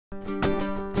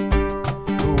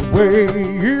way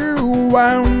you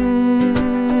are,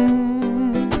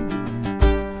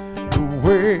 the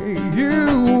way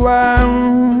you are.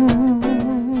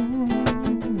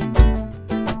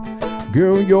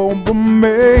 Girl, you're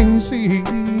amazing,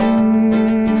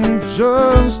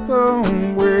 just the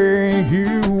way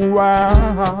you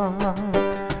are.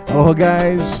 Oh,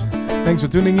 guys, thanks for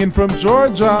tuning in from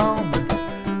Georgia.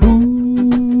 Ooh,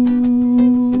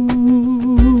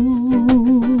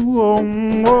 oh,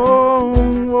 oh,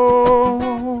 oh,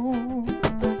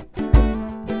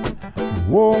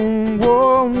 oh, oh,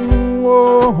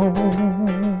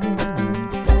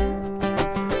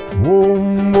 oh,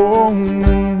 oh.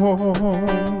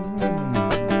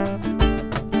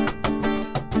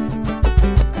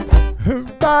 Her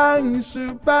eyes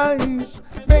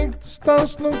make the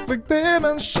stars look like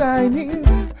they're shining.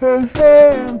 Her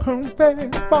hair, her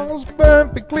face falls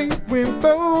perfectly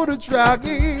without a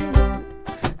dragging.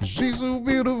 She's so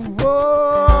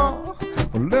beautiful,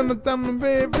 learn it down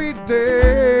every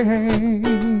day.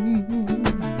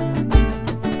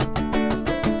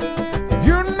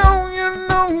 You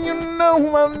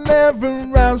know I'll never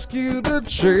ask you to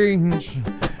change,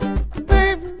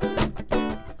 baby.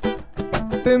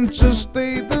 Then just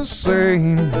stay the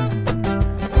same.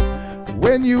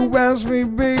 When you ask me,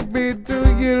 baby, do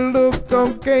you look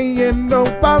okay? You know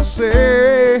I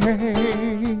say,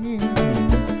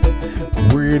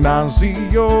 when I see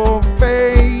your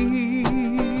face,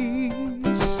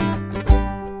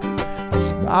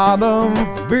 it's not a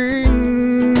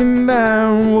thing that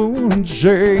won't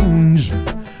change.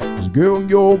 'Cause girl,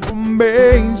 you're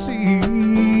amazing,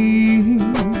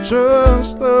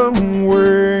 just the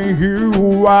way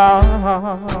you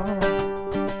are.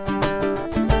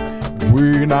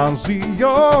 When I see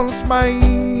your smile,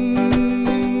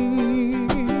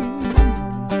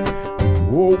 the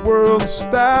whole world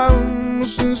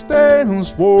stands and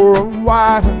stands for a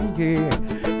while, yeah.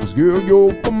 'Cause girl,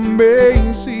 you're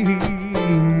amazing,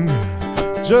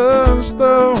 just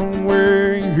the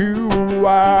way you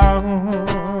are.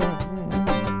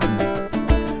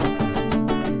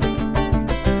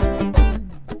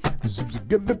 Seems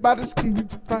like everybody's keeping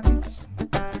price.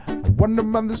 I wonder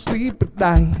when they sleep at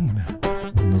night.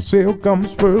 When the sale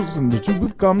comes first and the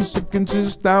truth comes second,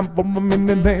 just stand for a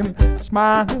minute and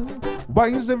smile. Why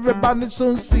is everybody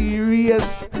so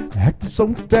serious, acting so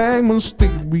dang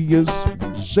mysterious?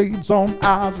 With the shades on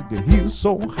eyes and your heels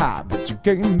so high that you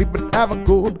can't even have a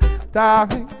good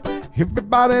time.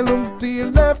 Everybody look to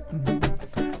your left,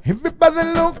 everybody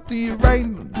look to your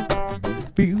right.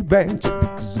 Feel that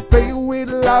because you play with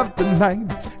love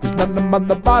tonight. It's not about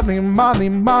the money, money,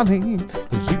 money.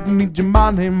 'Cause you need your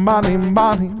money, money,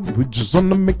 money. We just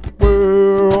wanna make the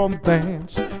world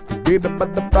dance. Forget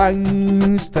about the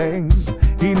price tags.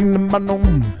 Ain't about no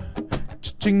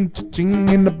cha-ching, cha-ching.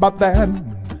 Ain't about that.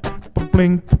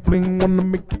 Pa-bling, pa-bling. Wanna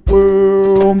make the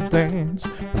world dance.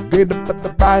 Forget about the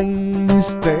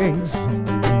price tags.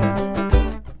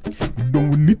 You know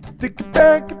we need to take it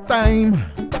back in time.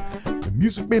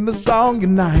 Music been a song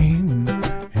and name,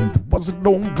 and there wasn't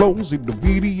no blows in the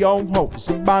video host.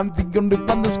 So I'm the only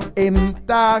one that's getting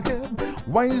tired.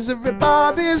 Why is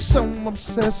everybody so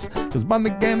obsessed? 'Cause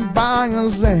money can't buy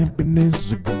us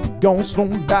happiness. Don't slow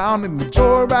down and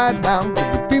enjoy right now.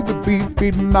 Everything will be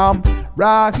feeling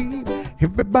right.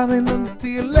 Everybody look to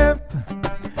your left,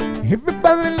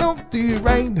 everybody look to your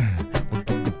right.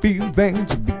 Feel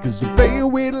danger because you play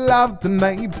with love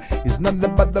tonight. It's not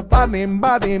about the money,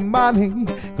 money, money.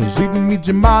 'Cause you need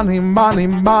your money, money,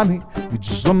 money. We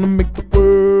just wanna make the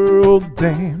world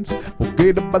dance.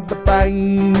 Forget about the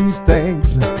price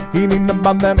tags. It ain't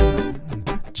about them.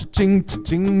 Cha-ching,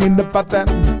 cha-ching, ain't about that.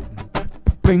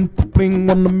 Bling, bling,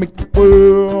 wanna make the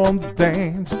world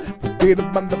dance. Forget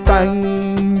about the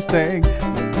price tags.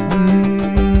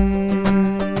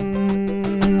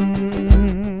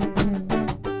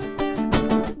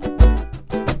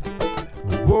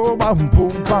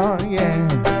 Yeah.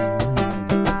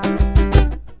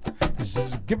 This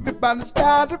is everybody's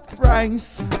got a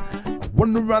price. I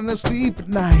wonder when they sleep at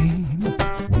night.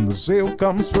 When the sale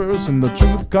comes first and the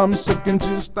truth comes second,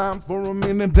 just time for a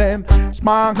minute and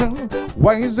smile.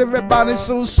 Why is everybody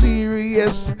so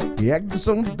serious? You acting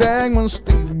so dang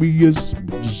mysterious.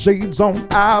 With your shades on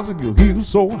eyes and your heels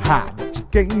so high that you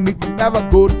can't even have a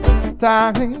good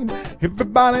time.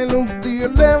 Everybody look to your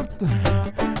left,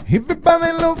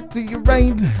 everybody look to your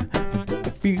right.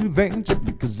 Feel danger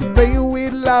because you play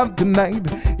with love tonight.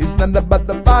 It's not about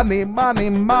the money, money,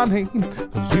 money.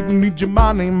 'Cause you need your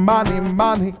money, money,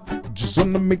 money. Just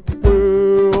wanna make the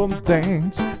world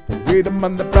dance. Forget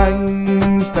about the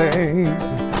price tags.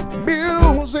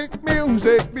 Music,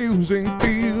 music, music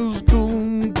feels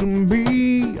good to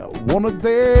me. wanna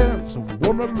dance, I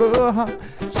wanna love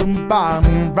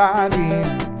somebody right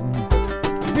in.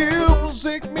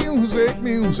 Music, music,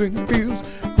 music feels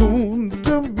good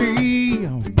to me. I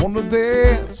wanna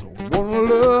dance, I wanna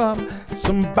love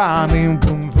somebody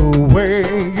from the way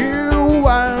you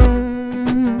are.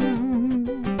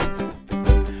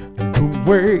 The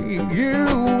way you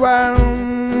are.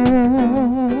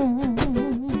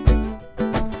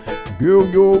 Girl,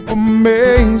 you're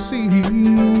amazing,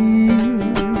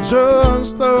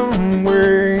 just the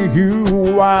way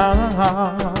you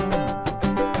are.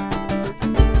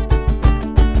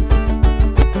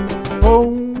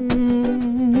 Oh,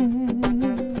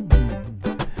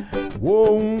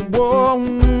 whoa, whoa,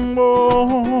 whoa,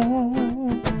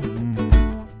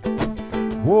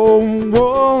 whoa,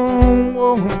 whoa,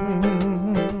 whoa, whoa, whoa.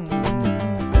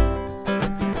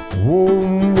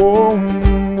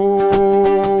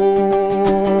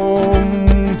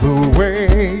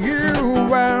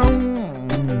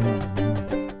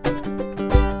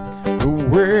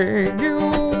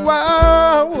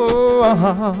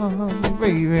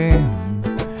 Baby,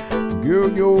 girl,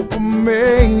 you're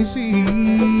amazing,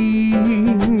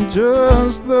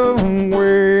 just the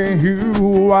way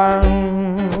you are.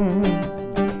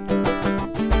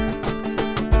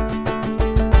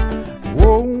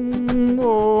 Whoa,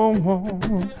 whoa, whoa,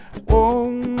 whoa,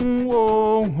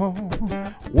 whoa,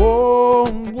 whoa,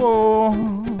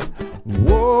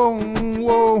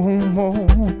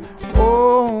 whoa,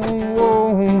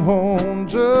 whoa,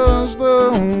 just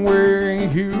the way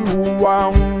you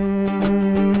are.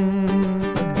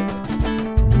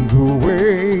 The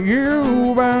way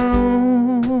you are.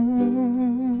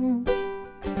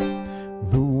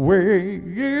 The way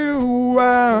you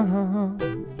are.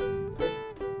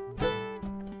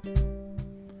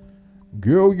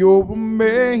 Girl, you're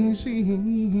amazing,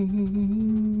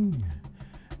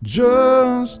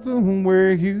 just the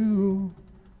way you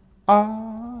are.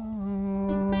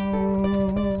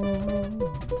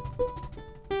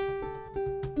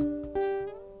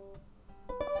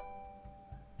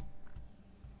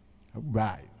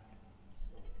 Right.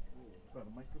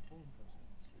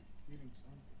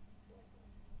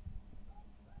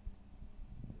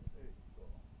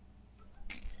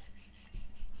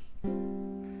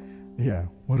 Yeah,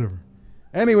 whatever.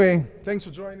 Anyway, thanks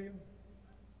for joining.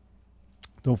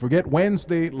 Don't forget,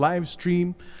 Wednesday, live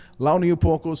stream, Launio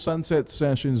Poco Sunset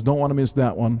Sessions. Don't want to miss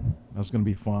that one. That's going to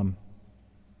be fun.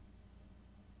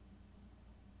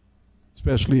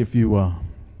 Especially if you're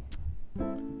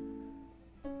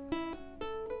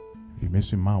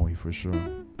missing Maui for sure.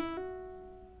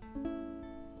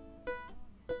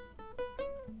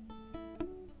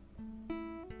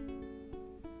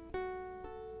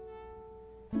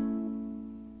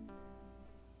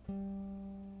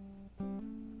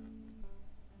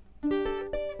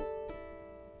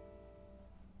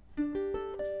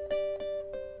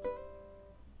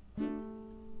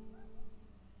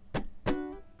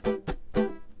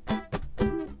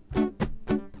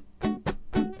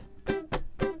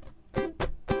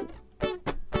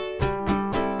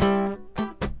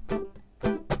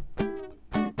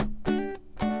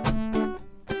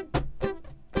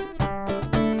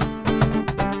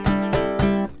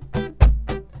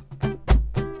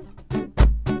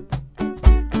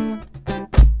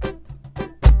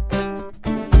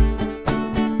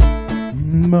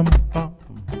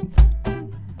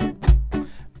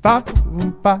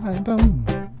 I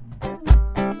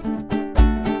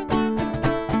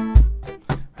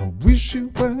wish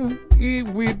you were here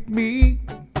with me,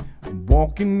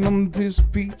 walking on this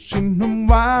beach in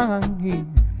Hawaii,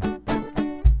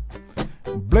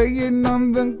 playing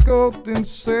on the golden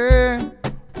sand,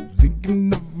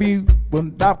 thinking of you.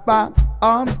 But I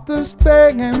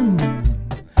understand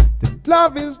that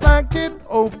love is like an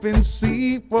open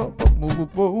sea. Whoa, whoa,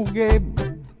 whoa, yeah.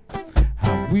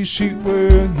 I wish you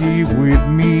were here with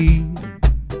me.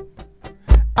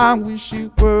 I wish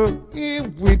you were here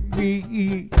with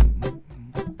me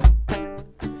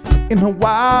in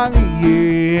Hawaii,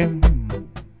 yeah.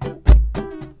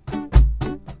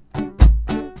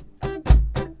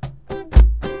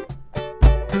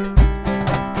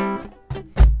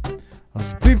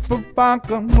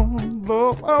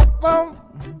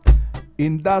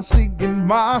 In the singing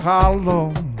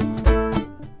mahalo.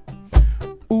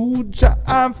 Ooh,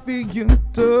 I feel your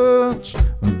touch.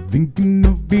 I'm thinking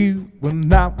of you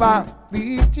when I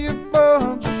reach your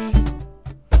bush.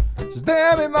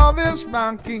 Standing on this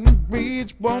mountain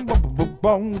beach, boom, boom, boom,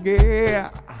 boom,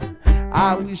 yeah.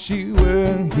 I wish you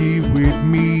were here with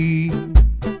me.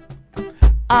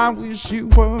 I wish you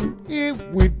were here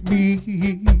with me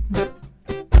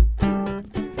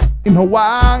in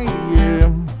Hawaii,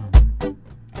 yeah.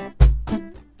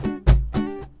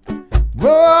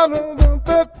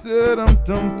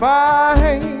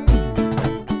 fine.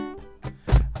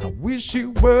 I wish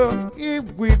you were here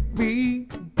with me,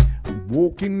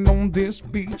 walking on this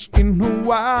beach in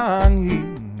Hawaii.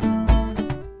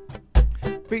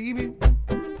 Baby,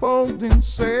 holding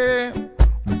sand,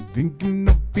 I'm thinking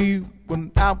of you,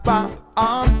 and now I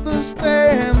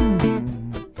understand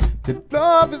that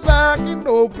love is like an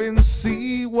open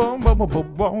sea.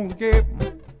 Yeah.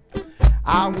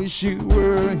 I wish you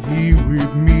were here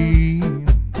with me.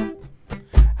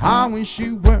 I wish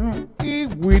you were here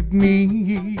with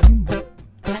me.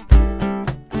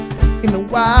 In a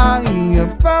while,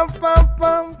 bum bum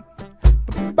bum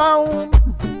bum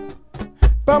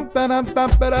bum ba dum bum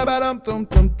ba da ba dum dum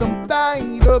dum dum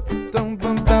dum dum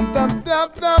dum dum dum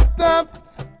dum dum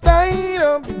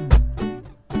dum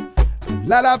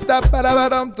la da da ba da ba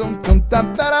dum dum dum dum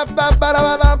da ba ba da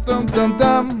ba dum dum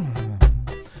dum.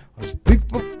 Speak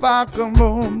for back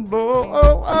alone,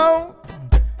 oh,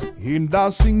 and I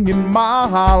sing in my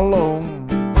hollow.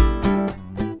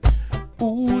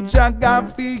 Ooh, I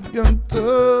got feet in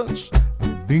touch,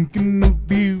 thinking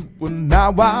of you, and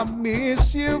now I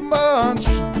miss you much.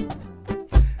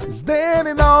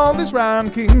 Standing on this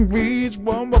ranking beach,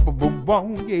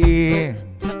 yeah.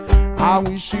 I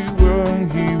wish you were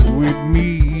here with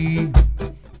me.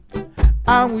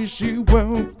 I wish you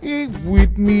were here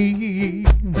with me.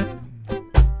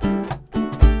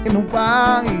 In a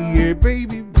while, yeah,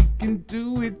 baby, we can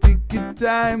do it. Take your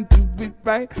time, do it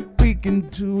right. We can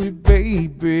do it,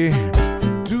 baby.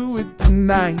 Do it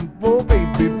tonight, oh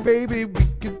baby, baby, we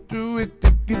can do it.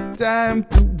 Take your time,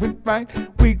 do it right.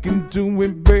 We can do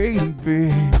it,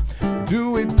 baby.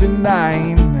 Do it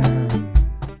tonight.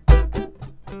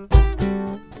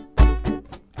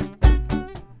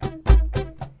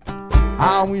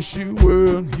 I wish you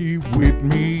were here with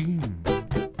me.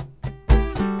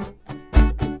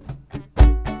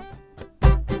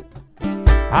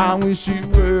 I wish you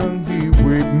were here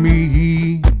with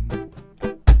me.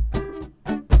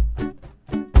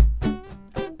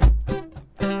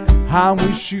 I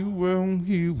wish you were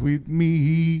here with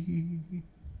me.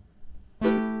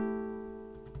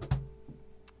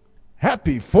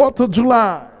 Happy 4th of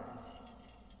July.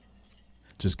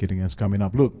 Just kidding, it's coming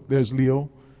up. Look, there's Leo.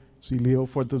 See Leo,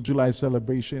 4th of July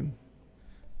celebration.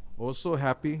 Also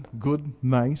happy, good,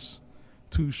 nice.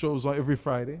 2 shows on every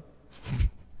Friday.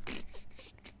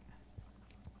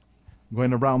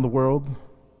 Going around the world.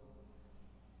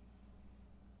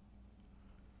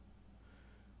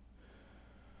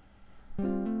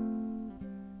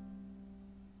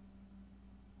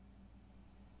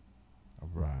 All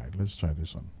right, let's try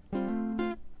this one.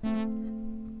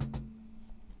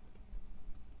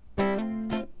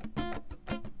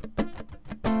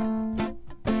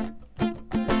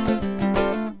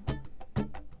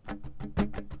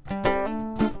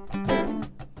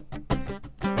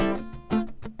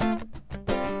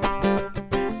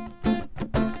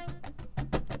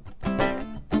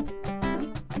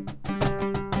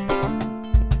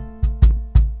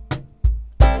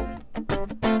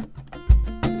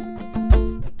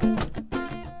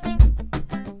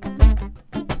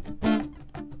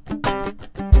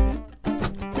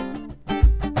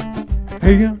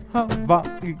 Hey,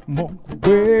 Hawaii,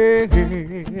 Mokwe,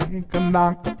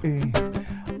 Kanaka,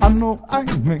 I know I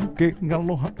make it,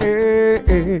 Aloha,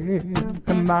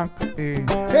 Kanaka.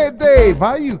 Hey, Dave,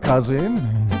 how you, cousin?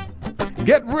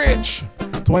 Get rich,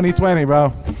 2020,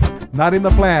 bro. Not in the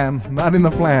plan, not in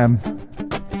the plan.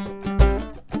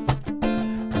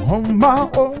 On my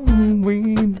own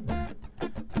wing,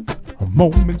 a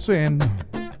moment's end.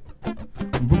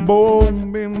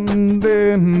 Moment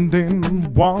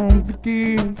ending, want the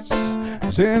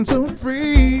kiss, sense of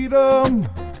freedom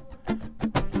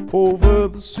over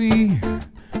the sea.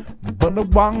 But the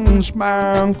ones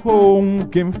my home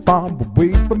came far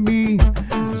away from me.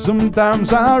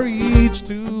 Sometimes I reach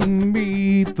to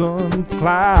meet the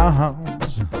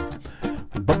clouds,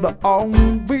 but I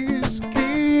always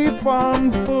keep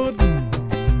on foot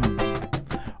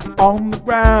on the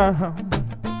ground.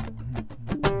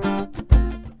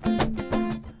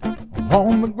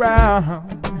 On the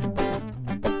ground,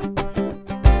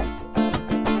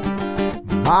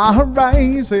 my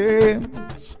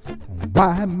horizon's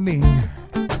widening,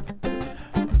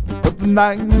 but the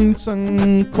nights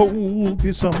are cold,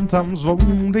 is sometimes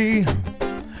lonely.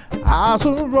 Eyes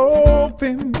are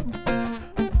open,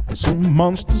 so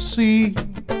much to see,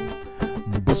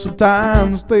 but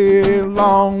sometimes they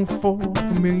long for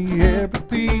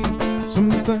familiarity.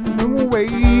 Sometimes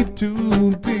away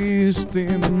to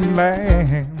distant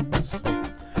lands,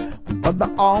 but I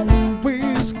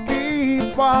always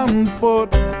keep on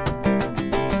foot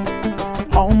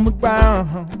on the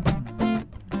ground.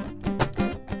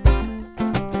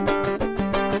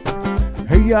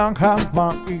 yang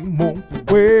hava imong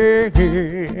way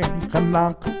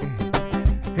kanaka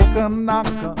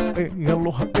kanaka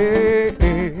aloha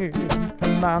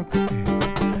kanaka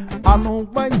ano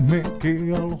ba'y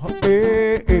meke aloha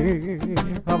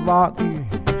Hawaii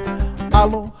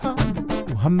aloha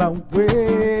hanawe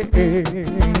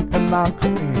kanaka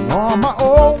on my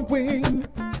own wing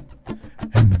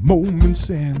and the moments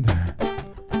end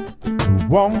the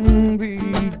one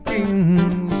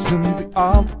begins and the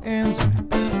other ends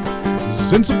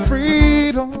sense of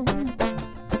freedom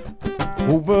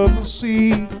over the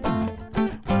sea.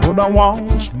 But I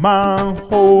want my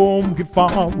home get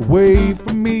far away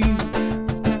from me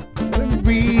and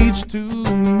reach to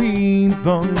meet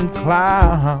the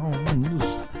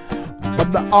clouds.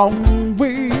 But I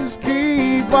always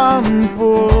keep on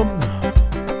foot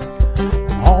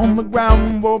on the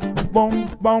ground. Boom, boom,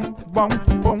 boom, boom, boom,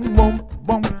 boom, boom,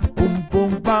 boom,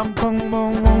 boom, bum, bum,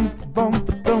 bum, bum, bum,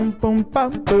 bum,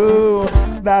 bum, bum,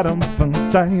 da dum, dum,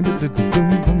 dum, dum, dum,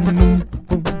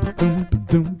 dum,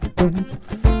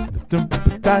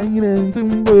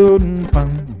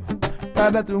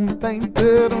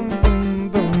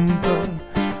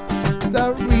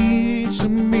 that reach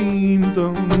me the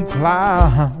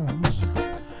clouds,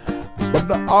 but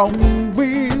I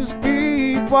always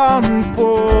keep on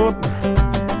foot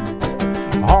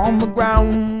on the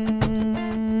ground,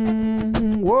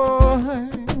 whoa,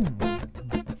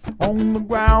 on the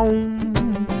ground.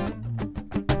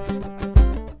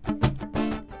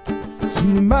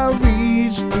 My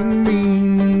reach to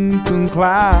meet the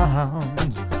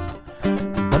clouds,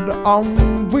 but I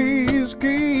always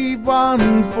keep on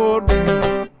foot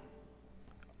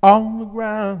on the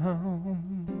ground.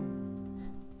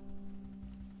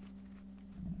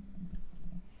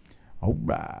 All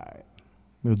right,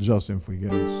 we're adjusting for you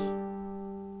guys.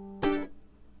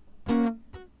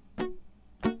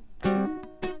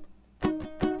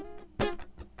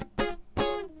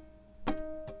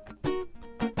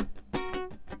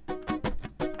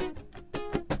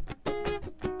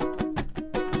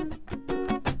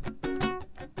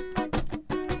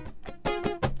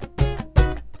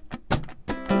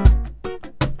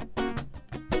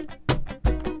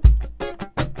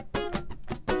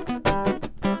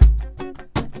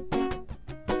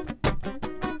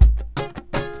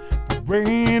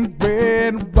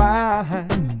 Red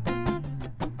wine,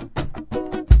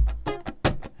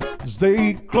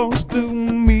 stay close to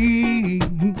me.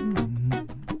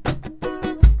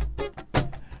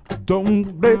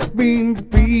 Don't let me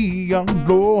be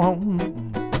alone.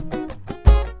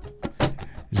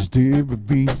 Still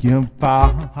be your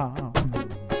part.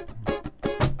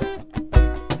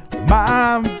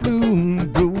 My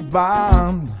blue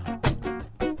bond.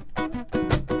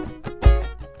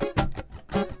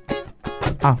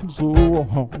 I'm so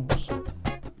lost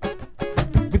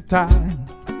every time.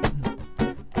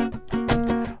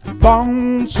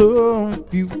 Thoughts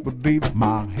of you would leave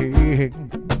my head.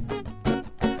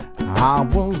 I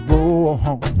was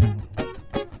wrong,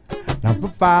 never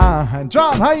fine.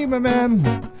 John, how you, my man?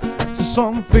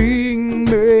 Something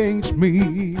makes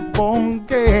me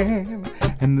forget,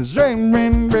 and this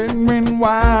rain,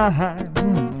 wine.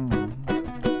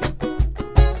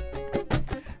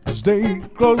 Stay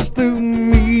close to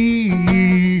me,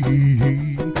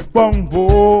 one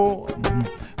more.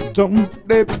 Don't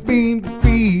let me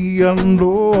be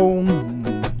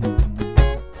alone.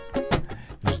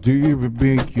 Still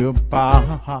beg your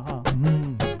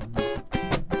pardon.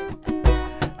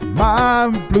 My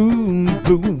blue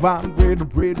wine,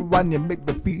 red wine, you make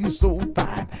me feel so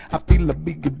fine. I feel like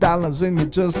big dollars and you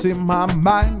just in my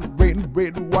mind.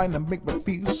 Red wine, and make me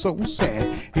feel so sad.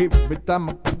 Every time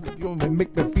I put you on, it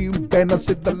make me feel bad. I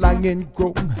said the lion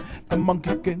grow, the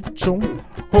monkey can show.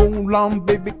 Hold on,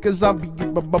 baby, cause I'll be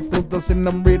your buffalo dust and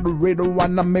I'm red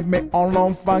wine. I make me all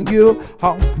on for you,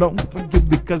 all on for you,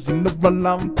 because you never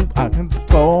long to I can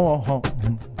go.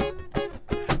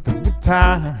 Every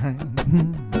time.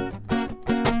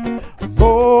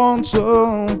 Thoughts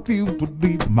of you would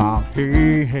leave my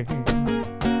head.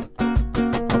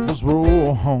 I was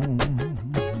wrong,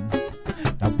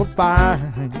 never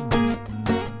fine.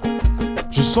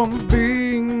 Just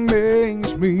something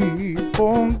makes me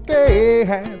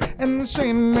forget, and the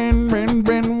sin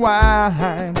and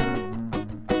wine.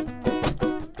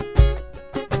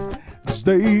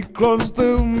 Stay close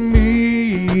to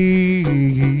me,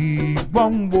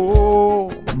 one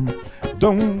more.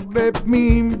 Don't let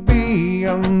me be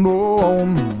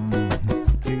alone.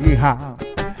 Yeah,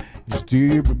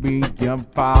 still be your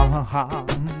part.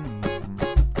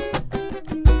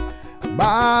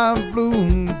 My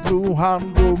blue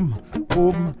hand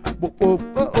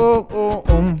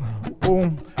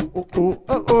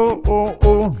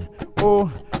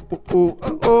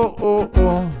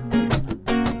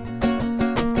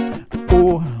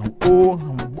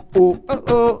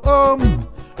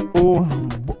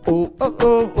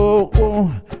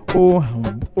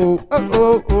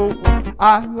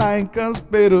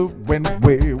better when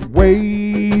we're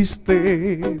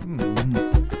wasted.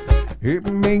 It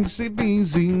makes it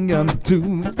easier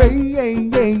to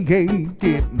fake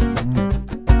it.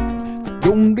 The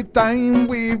only time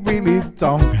we really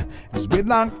talk is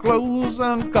when our clothes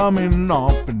are coming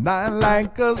off, and I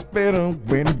like us better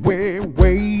when we're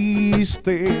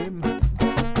wasted.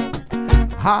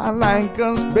 I like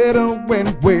us better when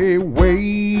we're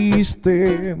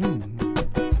wasted.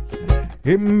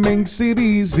 It makes it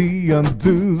easier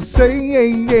to say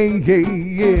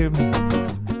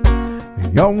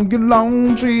on your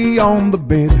laundry on the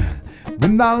bed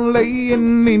when I'm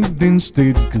laying it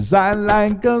instead. 'Cause I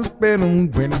like us better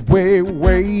when we're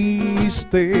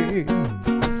wasted.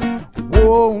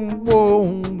 Whoa,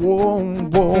 whoa, whoa,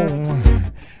 whoa.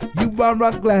 You are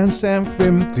a glass half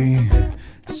empty,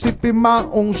 sipping my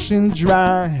ocean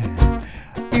dry,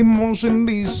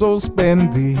 emotionally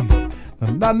suspended.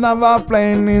 None of our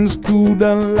plannings could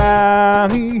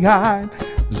align.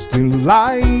 Still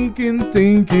I can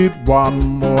take it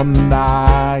one more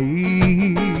night.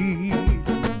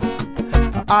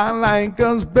 I like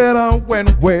us better when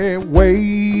we're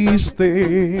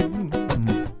wasted.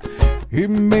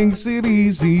 It makes it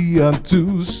easier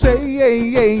to say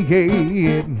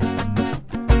it.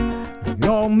 The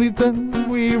only thing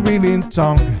we really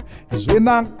talk is when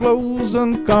our clothes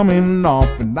are coming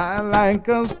off, and I like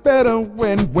us better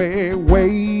when we're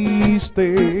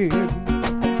wasted.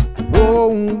 Whoa,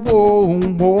 whoa,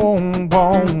 whoa,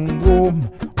 whoa, whoa,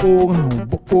 oh,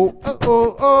 oh, oh, oh,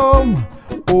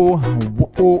 oh, oh, oh,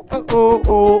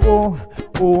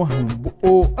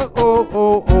 oh, oh, oh, oh,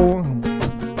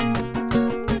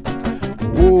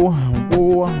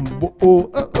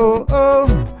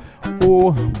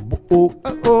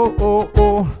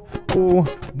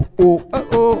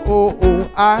 oh.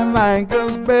 I like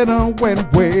us better when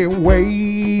we're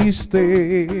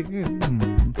wasted.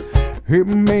 It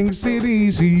makes it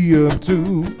easier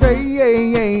to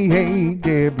fake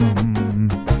it.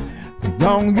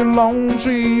 On your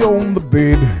laundry on the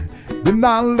bed, then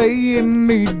I lay in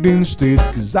it instead.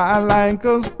 'Cause I like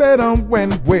us better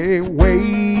when we're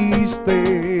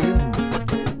wasted.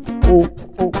 Oh,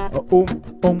 oh, oh, oh,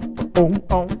 oh, oh,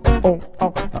 oh, oh,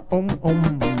 oh, oh, oh.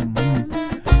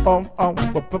 Oh, oh,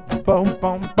 bum, bum,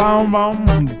 bum, bum,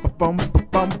 bum,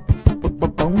 bum,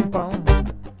 bum, bum, bum.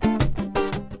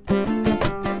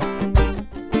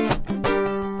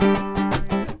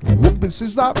 This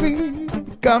is our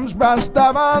beat, comes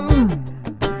Rastaman.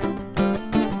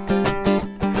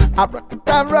 I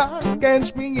rock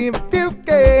against me if you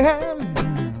can.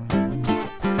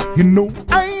 You know,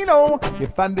 you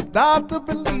find it hard to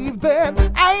believe that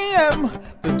I am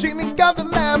the genie of the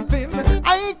laughing.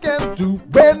 I can do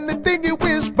anything you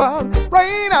wish, but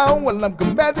right now, well, I'm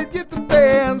commanding you to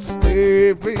dance.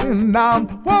 Stepping down,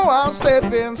 whoa, I'm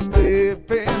stepping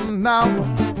down,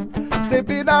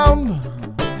 stepping down.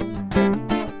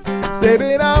 Step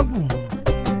it out.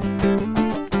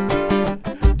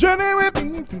 Journey with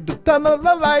me through the tunnel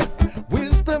of life.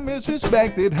 Wisdom is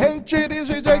respected, hatred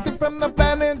is rejected from the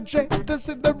planet. This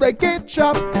is the reggae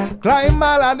chop. Climb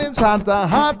out and it's hotter,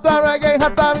 hotter reggae,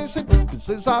 hotter music. This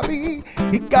is how he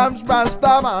comes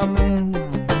Rastaman.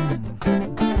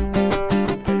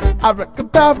 I reckon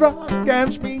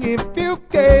against me if you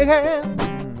can.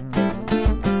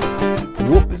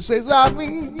 Whoop, this is how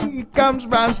he comes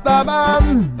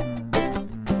Rastaman.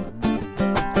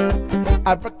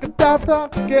 I reckon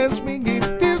against me if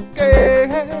you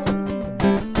can.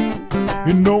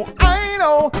 You know,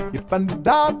 you find it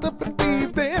hard to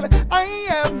believe that I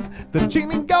am the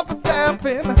genie of the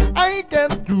laughing. I can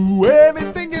do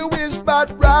anything you wish,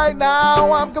 but right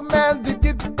now I'm commanding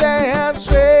you to dance.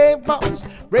 Rainbows,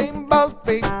 rainbows,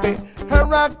 baby,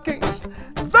 hurricanes,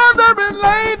 thunder and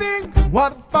lightning,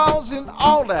 waterfalls and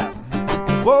all that.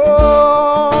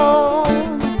 Whoa,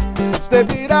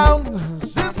 step it out.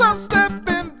 I'm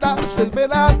stepping down, step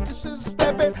it out, this is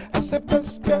stepping, I step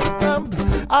down.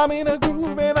 I'm in a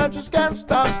groove and I just can't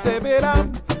stop, step it out.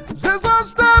 Since I'm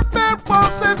stepping, whoa,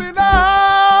 step it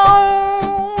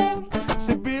out,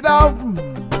 step it out,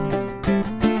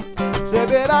 step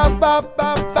it out, ba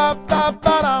ba ba ba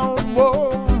ba down,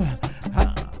 whoa.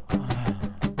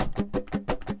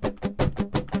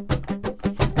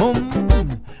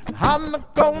 I'm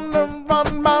not gonna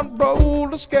run my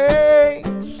roller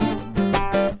skates,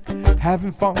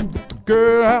 having fun with the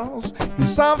girls.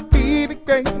 Yes, I'm feeling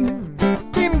great,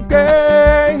 feeling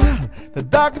great. The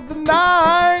dark of the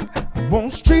night, I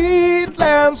want street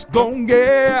lamps going,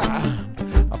 yeah.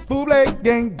 A full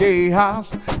gang gay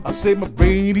house. I say my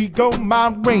radio,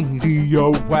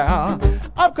 wow.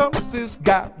 I'm Out comes this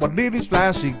guy, what little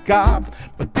flash he got,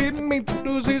 but didn't mean to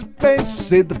lose his place.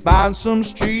 Said to find some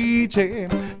street, yeah,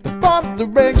 the bought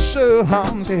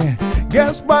directions, yeah.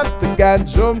 Guess what? The guy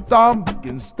jumped on me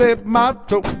and stepped my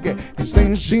toe, yeah. He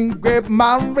saying she grabbed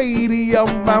my radio,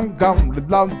 I'm gone to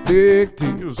long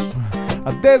detectives.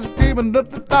 There's a demon at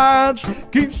the lodge,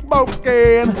 keep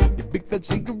smoking. Your big fat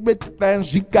cigarette plan,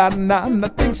 she got none. I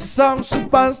think some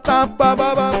superstar,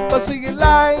 ba singing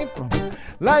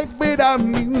life without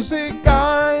music.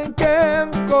 I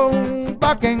can't go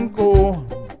back and go.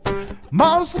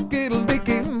 Monster get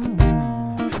licking,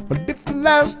 but if the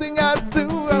last thing I do,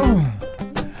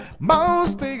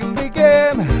 monster get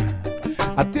licking.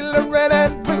 Until I ran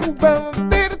and blue, but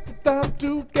time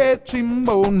to catch him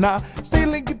now.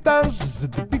 Stealing guitars,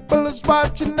 the people is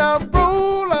watching now.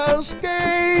 Roller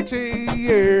skating,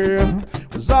 yeah,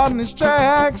 was on his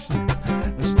tracks.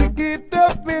 Stick it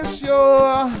up, miss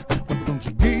your. But don't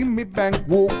you give me back,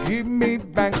 whoa, give me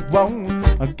back, whoa,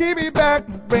 give me back,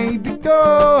 ready to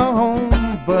go home.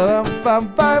 But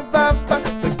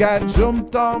the guy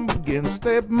jumped on me and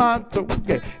stepped my toe.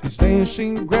 Yeah, he's saying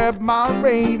she grabbed my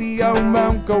radio.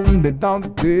 I'm going down the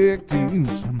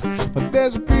detectives. But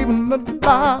there's a people in the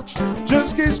lodge,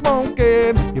 just keep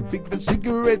smoking. Your big fat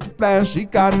cigarette plan, she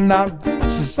got knocked.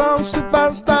 She sounds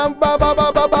superstar, ba ba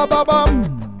ba ba ba ba ba.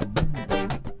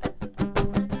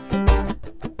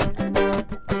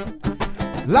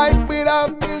 Life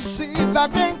without music, I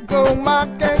can't go, I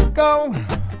can't go.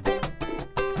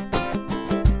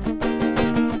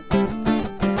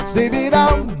 Save it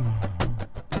out.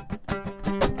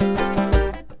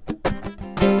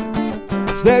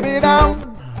 Step it out.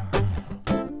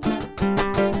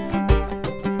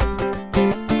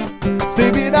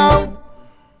 Save it out.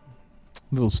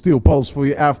 Little steel pulse for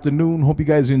your afternoon. Hope you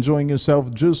guys are enjoying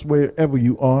yourself just wherever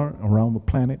you are around the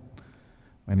planet.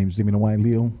 My name is Damien Awai,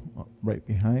 Leo, right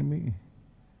behind me,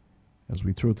 as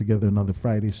we throw together another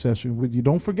Friday session with you.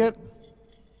 Don't forget,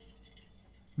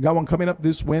 we got one coming up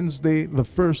this Wednesday, the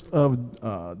 1st of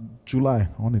July.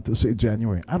 I wanted to say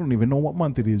January. I don't even know what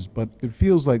month it is, but it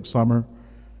feels like summer.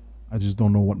 I just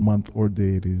don't know what month or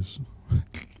day it is.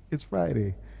 It's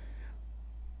Friday.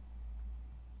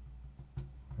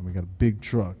 And we got a big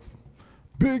truck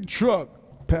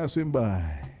passing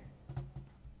by.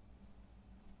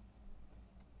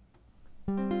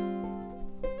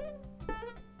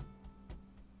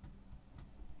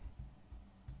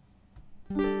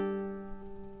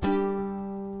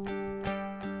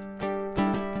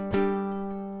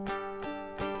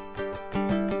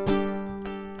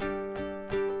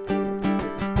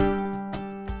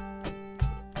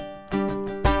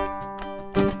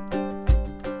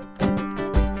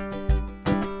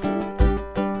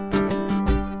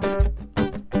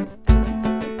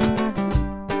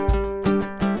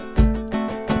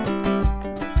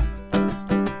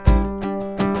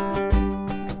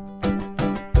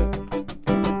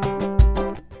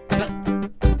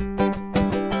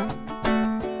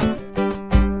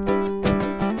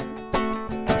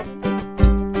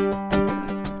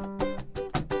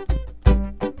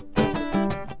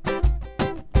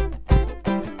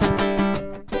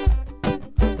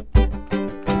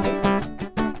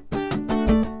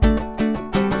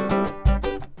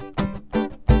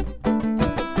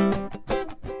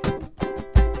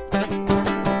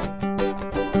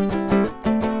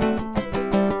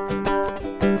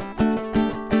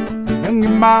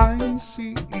 Mais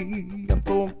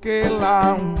toke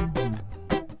lang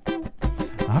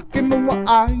akin mo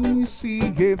ay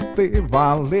sihete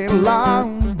vale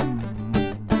lang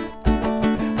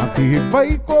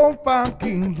atibay ko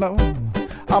pakilaw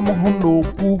among no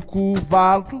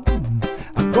kukuvalo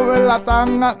ako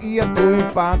latanga iya to'y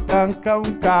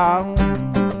fakangkangkang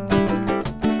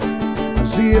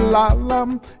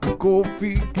asilalam ko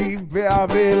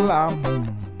pikibeabelam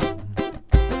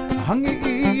ang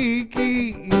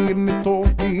iikiin nito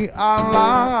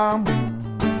alam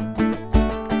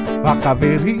baka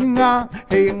beringa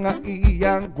nga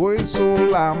iyang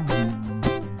sulam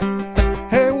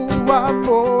hewa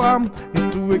moam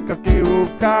itu'y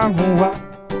kakiukangwa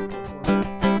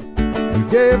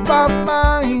geva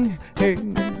mai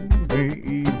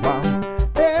ibang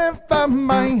eva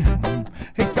mai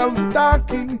ikaw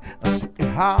daki as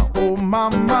ihao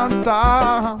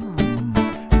mamanta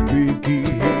bigi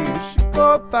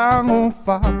tango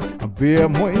fa be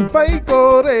mo vai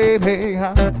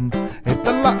correha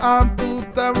etala tu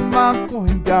tamako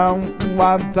down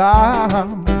wada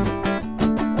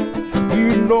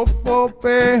no fo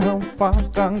pe fa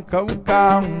kang kang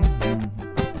kang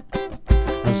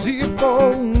si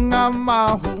fo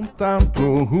ngama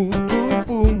tanto hutu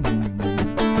pum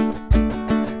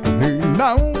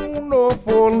now no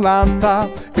folanda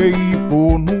ke I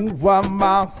fonu wa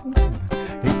mahu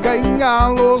e kai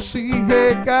ngalo si he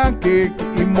ka ke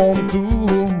I montu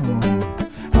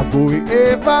a boi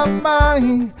eva mai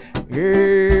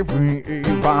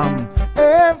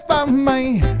eva mai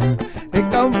e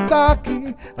kautaki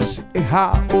si e ha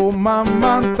o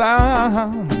mamanta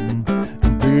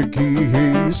Beki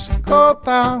his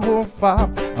kota hofa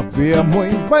Apia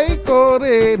moi vai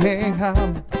korereha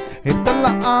E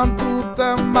tala antu ta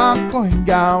mako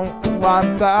hingau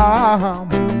wata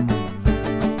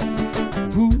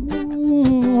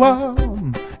Hua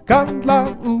kandla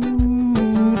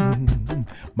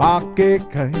Make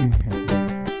kai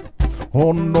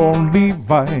Hono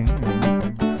livai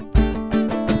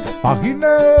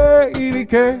Pahine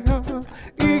irikea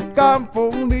I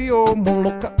kampong ni o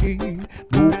Molokai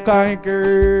Nukai ke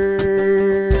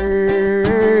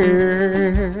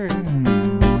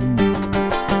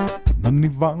Nani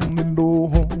vang nindo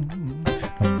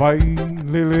Na vai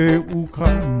lele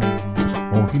ukan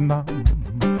O hina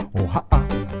O haa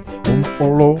O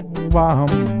mpolo wam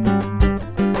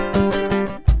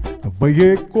Na vai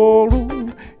e kolu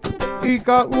I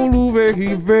ka ulu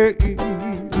vehi vei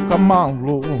Ka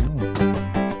malo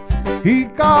I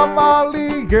ka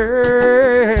malige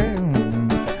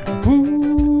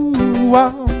Pua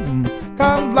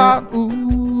ka la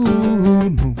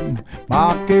unu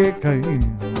Make kai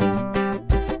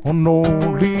Ono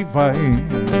livai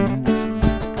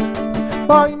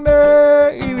Paine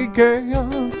irikea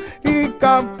I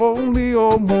ka poli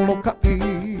o Molokai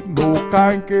No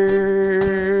kai ke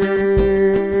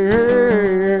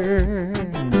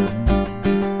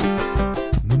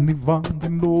Nani vang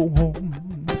no home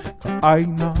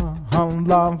Aina han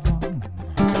lava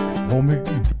Home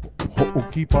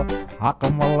ho'okipa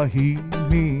hakamalahi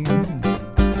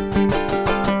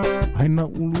Aina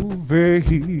ulu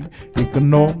vehi Ika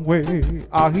noe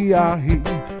ahi ahi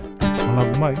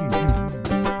Love mai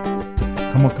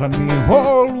Kamakani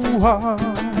holuha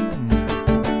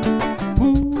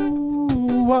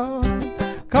Pua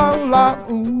kala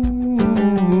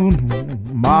unu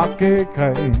Make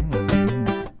kai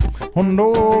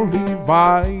Hono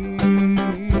livai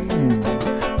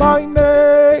Paine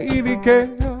irikea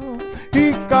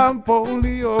I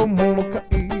kampoli o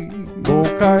Molokai No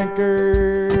kai ke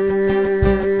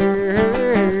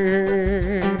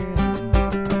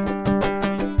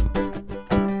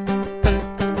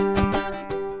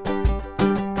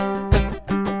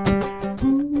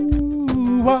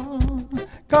Pua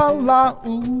kala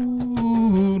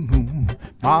unu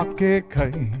Make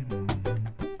kai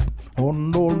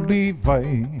Hono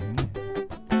livai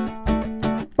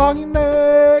Paine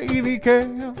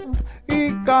irikea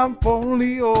I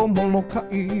kampoli o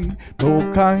Molokai No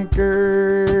kai ke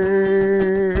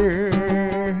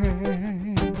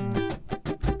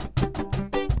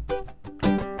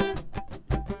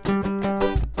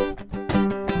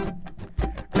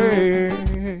Hey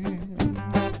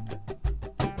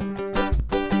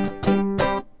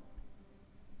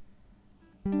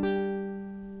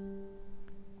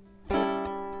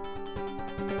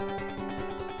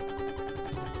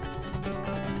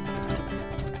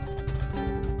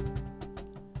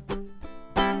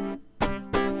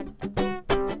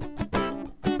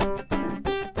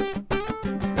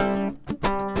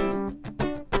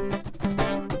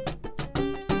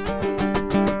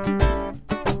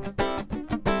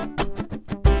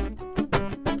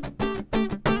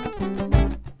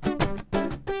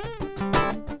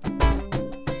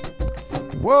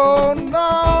Whoa,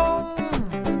 no.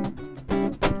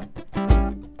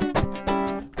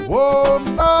 Whoa,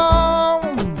 no.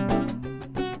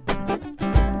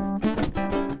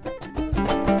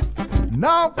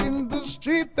 Now in the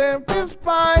street there is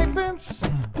violence,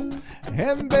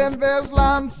 and then there's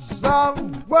lots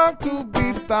of work to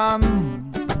be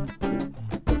done.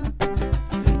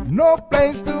 No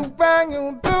place to bang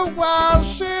you to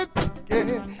wash it,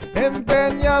 yeah. And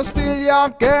then you're still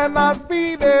young, cannot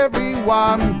feed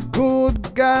everyone.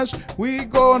 Good gosh, we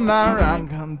gonna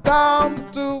run down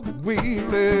to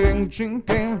Wheeling,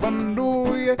 drinking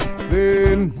Vanduya.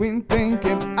 Then we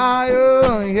thinking,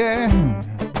 yeah.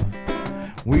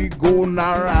 We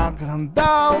gonna run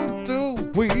down to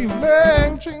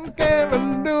Wheeling, drinking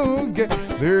Vanduya.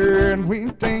 Then we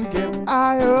thinking,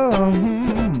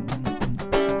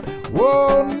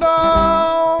 whoa,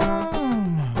 no.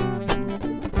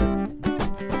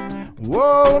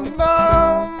 Whoa, no.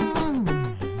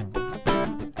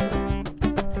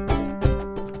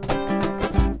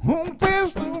 Who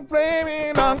is to blame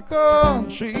in our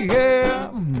country, yeah.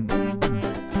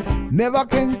 Never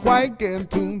can quite get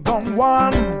to the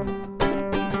one.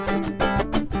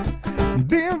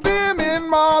 Living in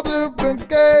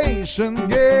multiplication,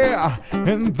 yeah.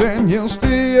 And then you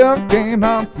still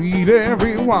cannot feed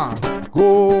everyone.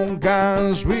 Go,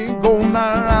 guys, we go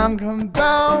now and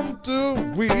down to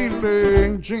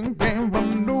religion,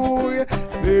 hallelujah.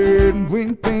 Then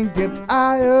we think it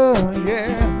higher,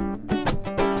 yeah.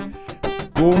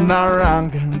 Go now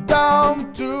and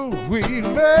down to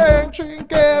religion,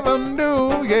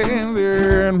 hallelujah.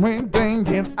 Then we think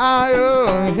it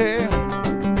higher, yeah.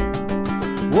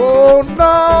 Oh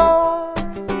no,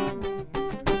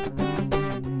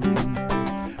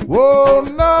 oh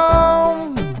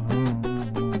no,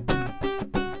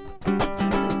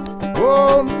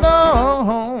 oh no.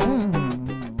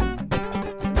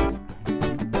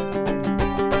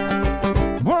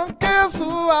 Well, guess who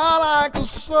I like a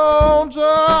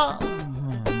soldier?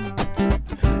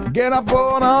 Get up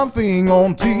for nothing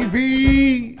on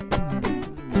TV.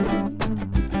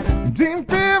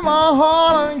 Deep in my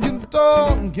heart and you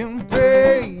talking,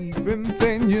 babe, and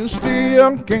then you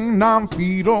still cannot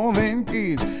feed all them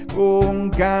kids. Go,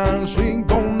 guys, we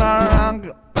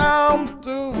gonna down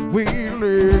to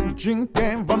religion,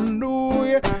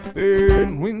 hallelujah.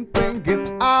 Then we think it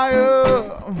higher,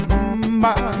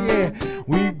 yeah.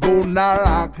 We go now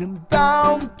rockin'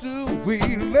 down to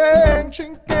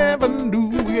religion,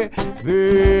 hallelujah.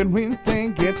 Then we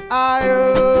think it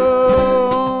higher.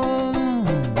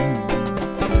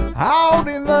 Out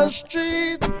in the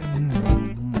street,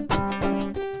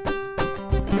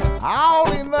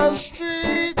 out in the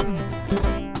street,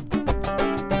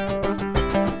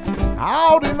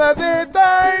 out in the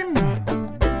daytime,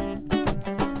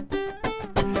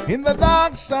 in the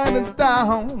dark side of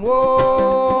town.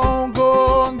 Whoa,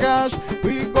 go, gosh,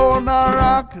 we gonna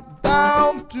rock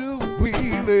down to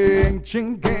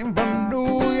religion,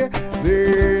 hallelujah.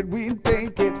 Then we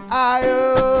take it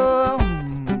higher.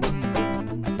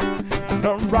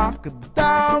 Rock it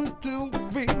down to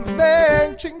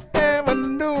religion,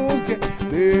 hallelujah.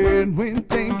 Then we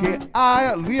think it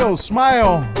higher. Leo,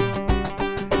 smile.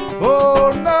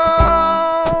 Oh no,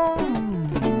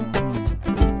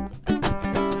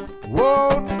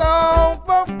 oh no,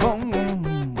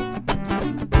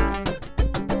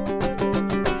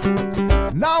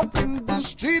 now in the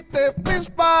street there is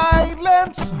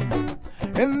violence,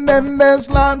 and then there's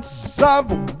lots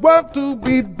of work to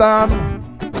be done.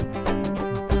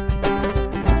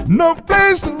 No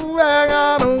place to hang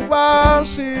out and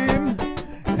wash in,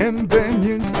 and then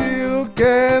you still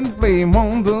can't blame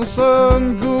on the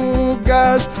sun. Good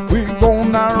gosh, we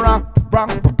gonna rock, rock,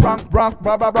 rock, rock,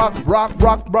 rock, rock, rock, rock,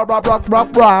 rock, rock, rock, rock,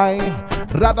 rock, right.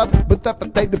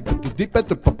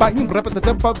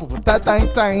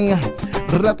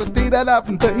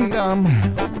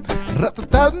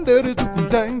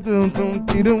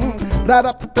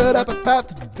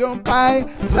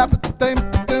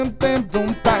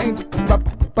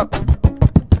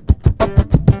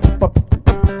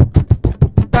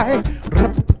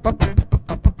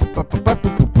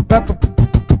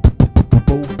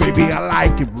 Oh baby, I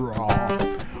like it raw.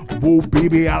 Oh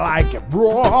baby, I like it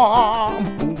raw.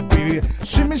 Oh baby,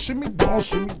 shimmy, shimmy, y'all,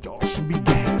 shimmy, y'all, shimmy,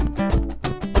 gang.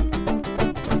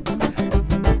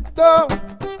 No,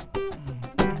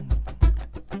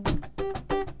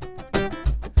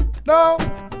 no,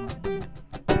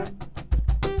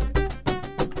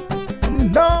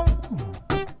 no.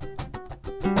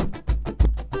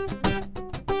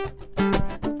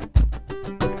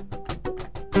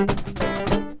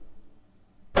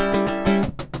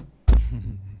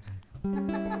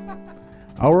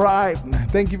 All right,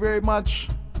 thank you very much.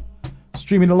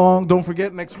 Streaming along. Don't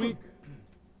forget next week.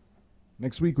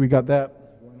 Next week we got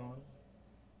that going on.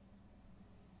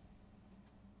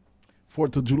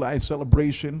 4th of July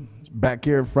celebration. It's back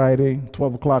here Friday,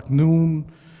 12 o'clock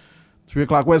noon, 3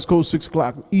 o'clock West Coast, 6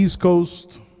 o'clock East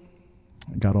Coast.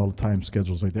 I got all the time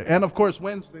schedules right there. And of course,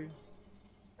 Wednesday,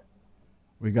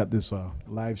 we got this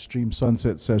live stream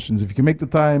sunset sessions. If you can make the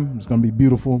time, it's going to be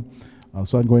beautiful.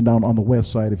 Sun going down on the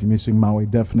west side. If you're missing Maui,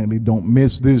 definitely don't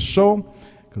miss this show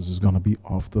because it's going to be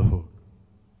off the hook.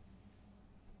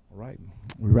 All right,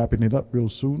 we're wrapping it up real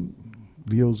soon.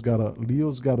 Leo's got a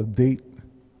date.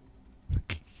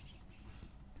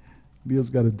 Leo's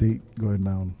got a date going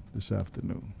down this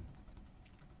afternoon.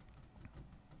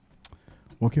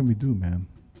 What can we do, man?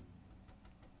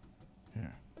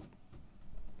 Here.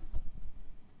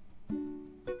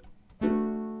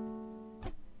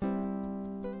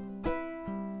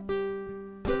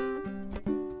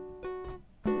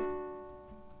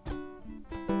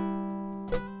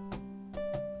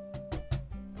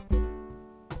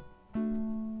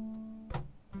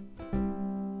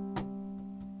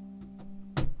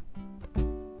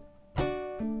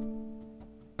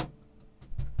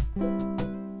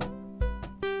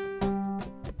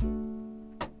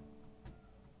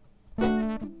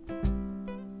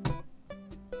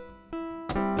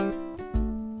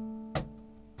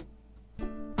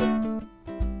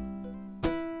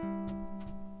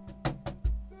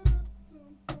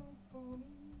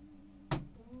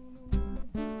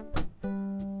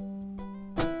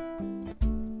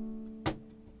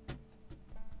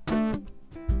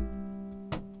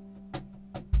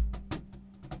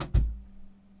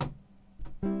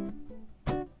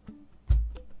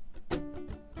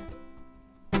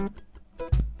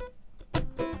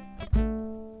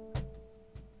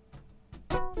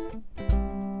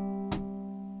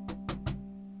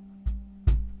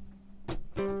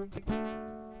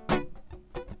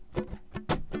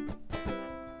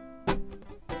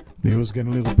 He was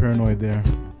getting a little paranoid there.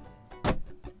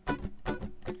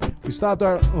 We stopped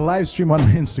our live stream on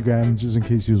Instagram, just in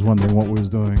case you was wondering what we was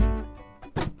doing.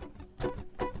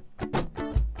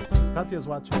 Katya's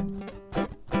watching.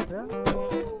 Yeah?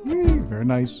 Yee, very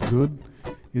nice, good.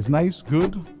 It's nice,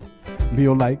 good.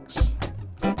 Leo likes.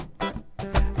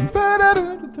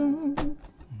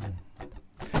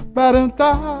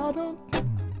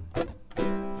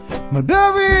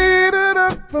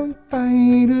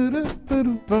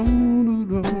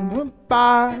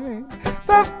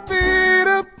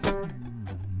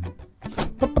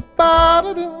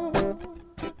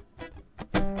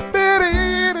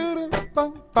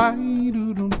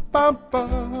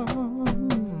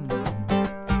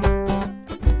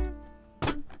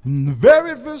 The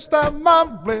very first time I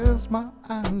bless my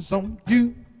eyes on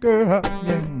you, girl,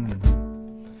 yeah,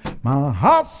 my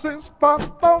heart says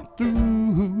follow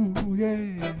through,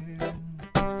 yeah.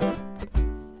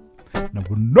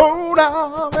 Never know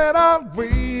now that I've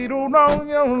waited on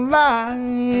your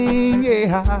line,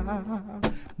 yeah.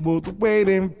 But the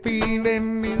waiting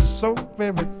feeling is so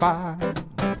very fine.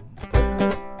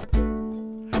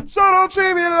 So don't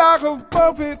treat me like a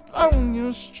puppet on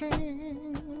your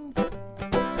string.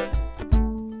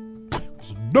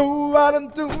 'Cause I know I done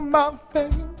do my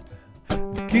thing.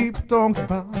 Keep talking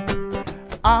about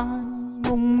I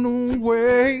don't know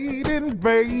wait in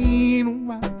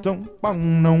vain. I don't want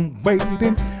no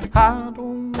waiting. I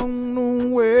don't want no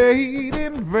wait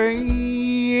in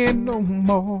vain no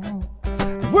more.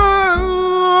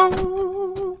 Whoa,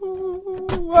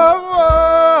 whoa,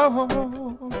 whoa.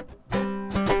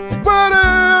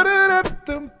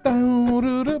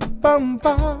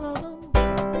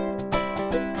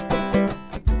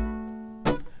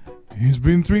 It's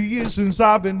been 3 years since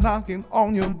I've been knocking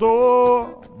on your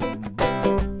door,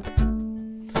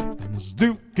 and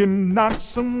still can knock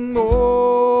some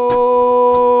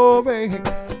more, baby.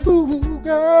 Ooh,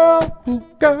 girl,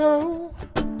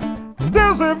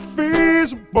 does it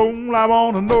feasible? I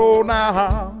wanna know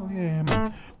now,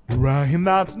 yeah. Right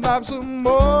now to knock some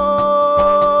more,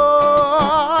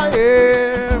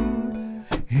 yeah.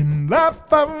 In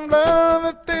life I've learned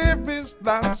that there is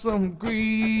not some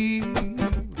grief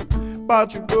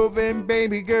about your loving,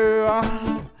 baby girl.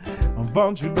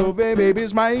 About your loving,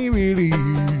 baby's my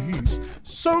release.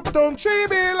 So don't treat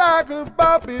me like a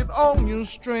puppet on your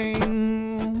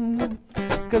string.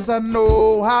 'Cause I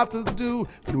know how to do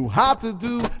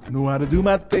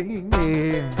my thing,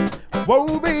 yeah.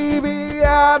 Whoa, baby,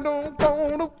 I don't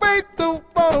wanna wait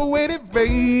in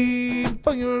vain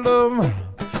for your love.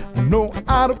 No,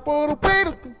 I don't wanna wait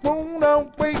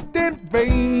in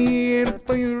vain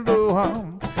for your love.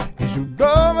 It's your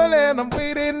love that I'm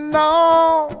waiting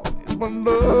on. It's my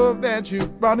love that you're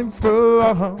running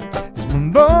from. It's my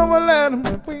love that I'm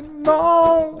waiting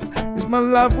on. It's my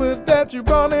life that you're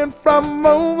running from.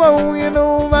 Oh, you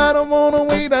know I don't wanna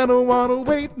wait. I don't wanna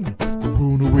wait in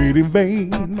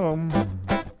vain.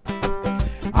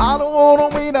 I don't wanna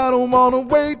wait. I don't wanna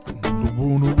wait. I don't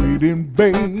wanna wait in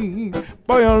vain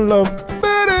for your love.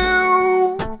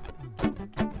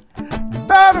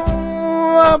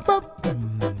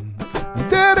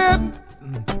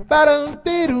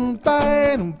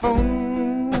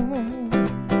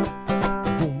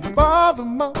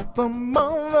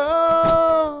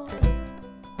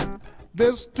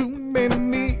 There's too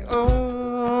many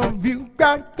of you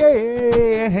got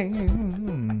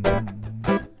game.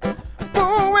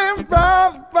 Going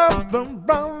brother,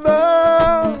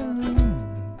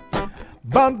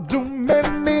 but too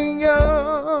many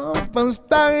of us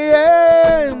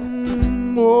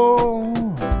dying. Oh,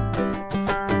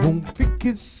 won't pick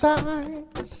his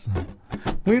sides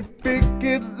with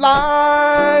picket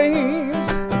lines.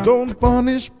 Don't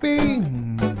punish me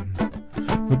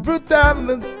with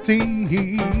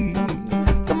brutality.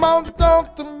 Come on,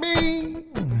 talk to me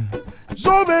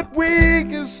so that we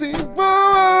can see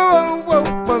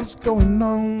what's going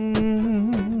on.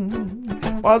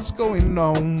 What's going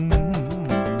on?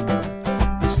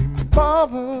 See,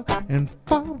 mother and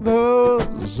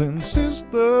fathers and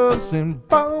sisters and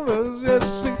brothers,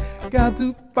 yes, we got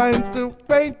to find a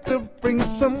way to bring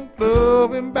some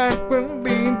loving back when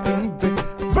we do.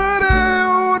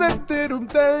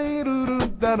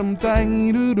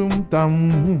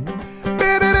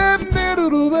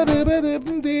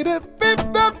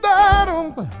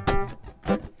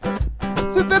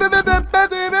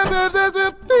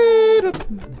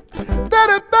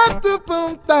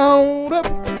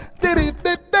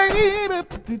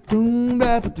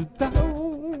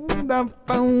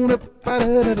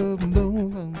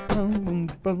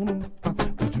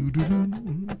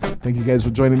 Thank you guys for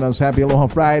joining us. Happy Aloha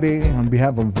Friday on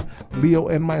behalf of Leo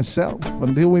and myself.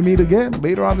 Until we meet again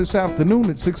later on this afternoon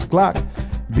at 6 o'clock.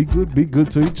 Be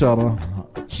good to each other.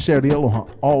 Share the aloha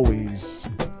always.